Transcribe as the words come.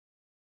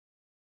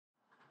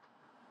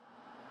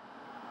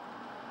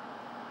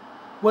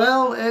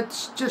Well,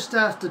 it's just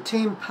after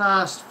 10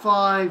 past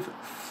 5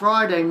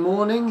 Friday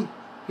morning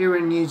here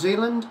in New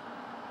Zealand,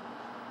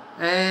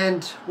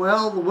 and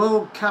well, the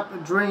World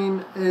Cup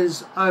dream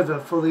is over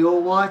for the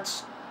All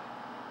Whites.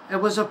 It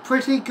was a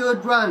pretty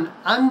good run,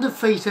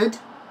 undefeated,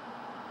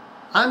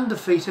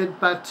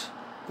 but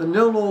the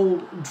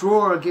 0-0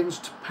 draw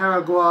against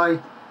Paraguay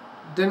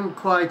didn't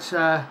quite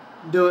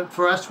do it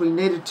for us. We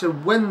needed to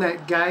win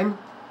that game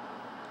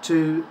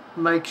to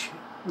make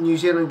New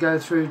Zealand go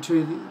through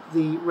to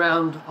the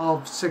round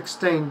of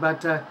 16,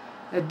 but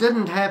it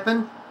didn't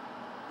happen.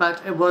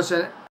 But it was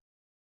an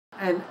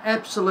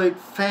absolute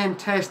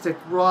fantastic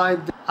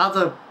ride.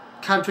 Other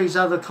countries,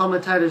 other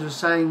commentators were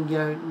saying, you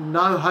know,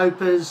 no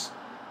hopers,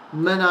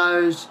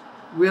 minnows,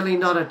 really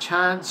not a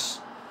chance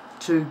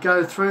to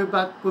go through,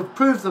 but we've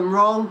proved them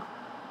wrong.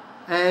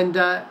 And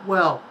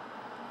well,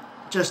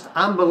 just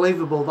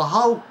unbelievable. The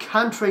whole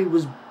country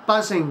was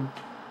buzzing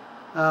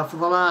for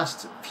the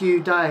last few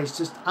days,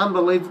 just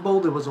unbelievable.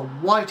 There was a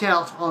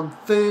whiteout on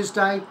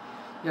Thursday,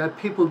 you know,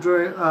 people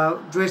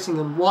dressing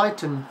in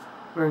white and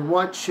wearing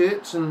white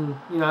shirts, and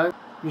you know,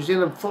 New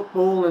Zealand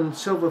football and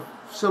silver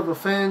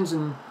ferns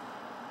and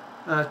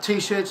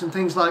t-shirts and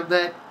things like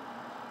that.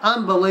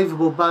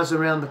 Unbelievable buzz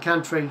around the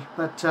country,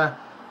 but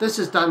this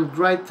has done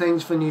great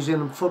things for New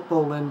Zealand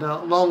football, and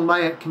long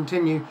may it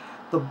continue.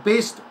 The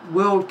best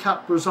World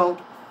Cup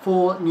result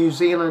for New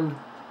Zealand,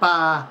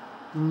 bar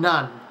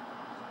none.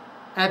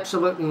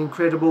 Absolutely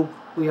incredible.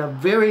 We are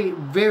very,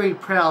 very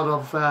proud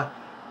of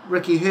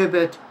Ricky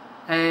Herbert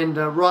and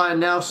Ryan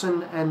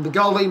Nelson, and the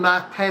goalie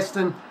Mark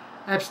Paston,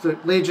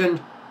 absolute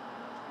legend.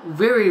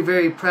 Very,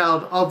 very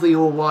proud of the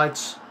All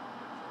Whites.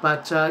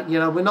 But you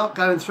know, we're not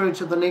going through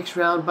to the next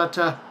round, but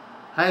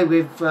hey,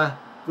 we've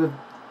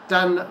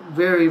done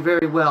very,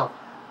 very well.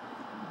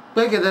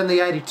 Bigger than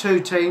the 82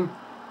 team.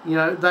 You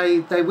know,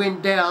 they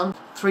went down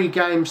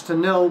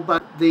 3-0,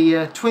 but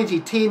the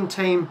 2010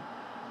 team,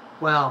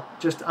 wow,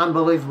 just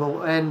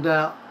unbelievable. And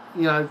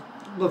you know,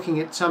 looking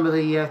at some of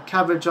the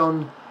coverage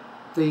on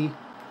the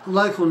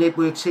local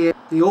networks here,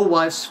 the All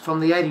Whites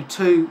from the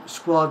 82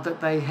 squad that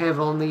they have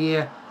on the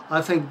air,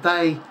 I think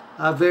they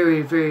are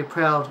very, very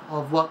proud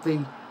of what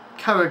the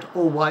current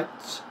All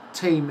Whites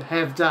team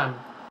have done.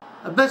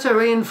 A bitter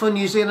end for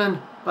New Zealand,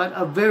 but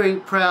a very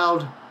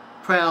proud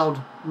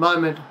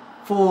moment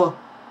for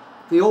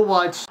the All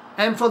Whites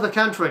and for the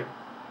country.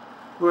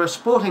 We're a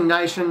sporting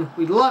nation,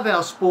 we love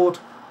our sport,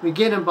 we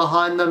get in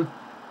behind them,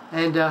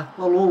 and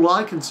well, all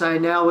I can say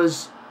now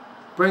is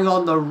bring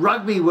on the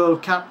Rugby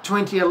World Cup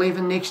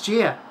 2011 next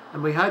year,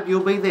 and we hope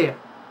you'll be there.